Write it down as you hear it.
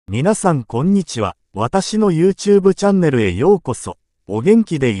皆さんこんにちは。私の YouTube チャンネルへようこそ。お元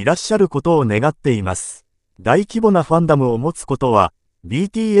気でいらっしゃることを願っています。大規模なファンダムを持つことは、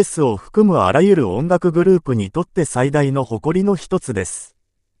BTS を含むあらゆる音楽グループにとって最大の誇りの一つです。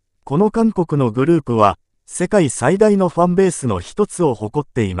この韓国のグループは、世界最大のファンベースの一つを誇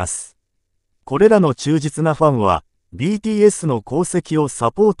っています。これらの忠実なファンは、BTS の功績を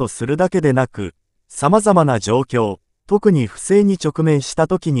サポートするだけでなく、様々な状況、特に不正に直面した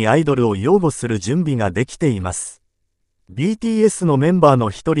時にアイドルを擁護する準備ができています。BTS のメンバーの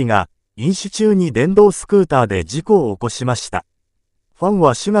一人が、飲酒中に電動スクーターで事故を起こしました。ファン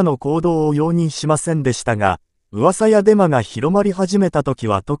はシュガの行動を容認しませんでしたが、噂やデマが広まり始めた時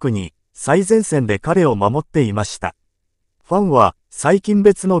は特に最前線で彼を守っていました。ファンは最近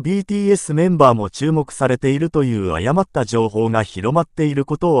別の BTS メンバーも注目されているという誤った情報が広まっている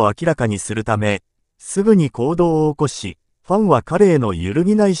ことを明らかにするため、すぐに行動を起こし、ファンは彼への揺る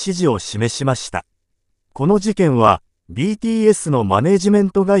ぎない支持を示しました。この事件は、BTS のマネージメン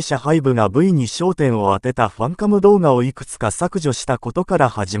ト会社Hybeが V に焦点を当てたファンカム動画をいくつか削除したことから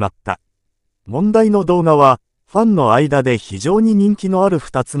始まった。問題の動画は、ファンの間で非常に人気のある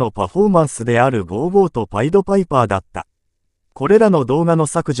2つのパフォーマンスであるボーボーとパイドパイパーだった。これらの動画の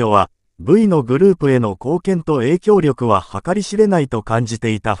削除は、V のグループへの貢献と影響力は計り知れないと感じ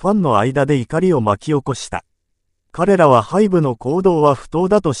ていたファンの間で怒りを巻き起こした。彼らはHybeの行動は不当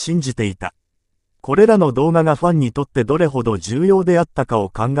だと信じていた。これらの動画がファンにとってどれほど重要であったかを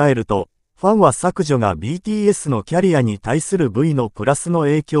考えると、ファンは削除が BTS のキャリアに対する V のプラスの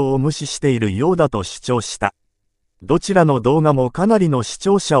影響を無視しているようだと主張した。どちらの動画もかなりの視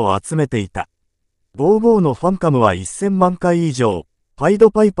聴者を集めていた。ボーボーのファンカムは1000万回以上、パイ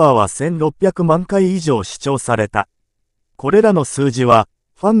ドパイパーは1600万回以上視聴された。これらの数字は、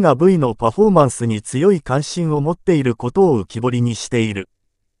ファンが V のパフォーマンスに強い関心を持っていることを浮き彫りにしている。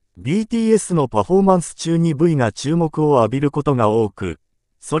BTS のパフォーマンス中に V が注目を浴びることが多く、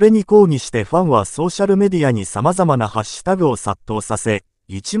それに抗議してファンはソーシャルメディアに様々なハッシュタグを殺到させ、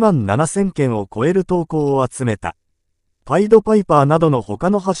17000件を超える投稿を集めた。パイドパイパーなどの他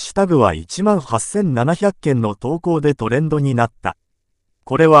のハッシュタグは18700件の投稿でトレンドになった。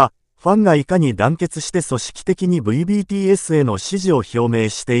これは、ファンがいかに団結して組織的に VBTS への支持を表明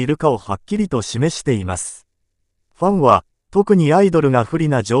しているかをはっきりと示しています。ファンは、特にアイドルが不利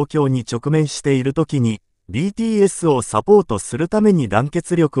な状況に直面しているときに、BTS をサポートするために団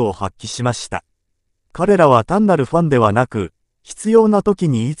結力を発揮しました。彼らは単なるファンではなく、必要な時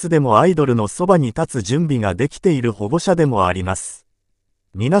にいつでもアイドルのそばに立つ準備ができている保護者でもあります。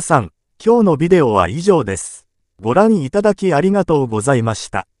皆さん、今日のビデオは以上です。ご覧いただきありがとうございまし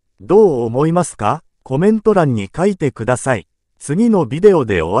た。どう思いますか？コメント欄に書いてください。次のビデオ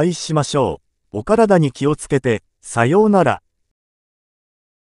でお会いしましょう。お体に気をつけて、さようなら。